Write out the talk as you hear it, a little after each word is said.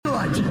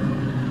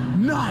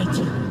not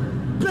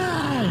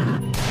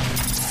bad.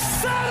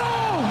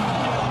 Settle!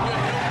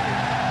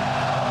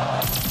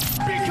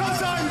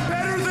 Because I'm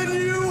better than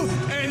you,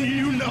 and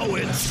you know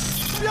it.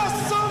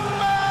 Yes, sir.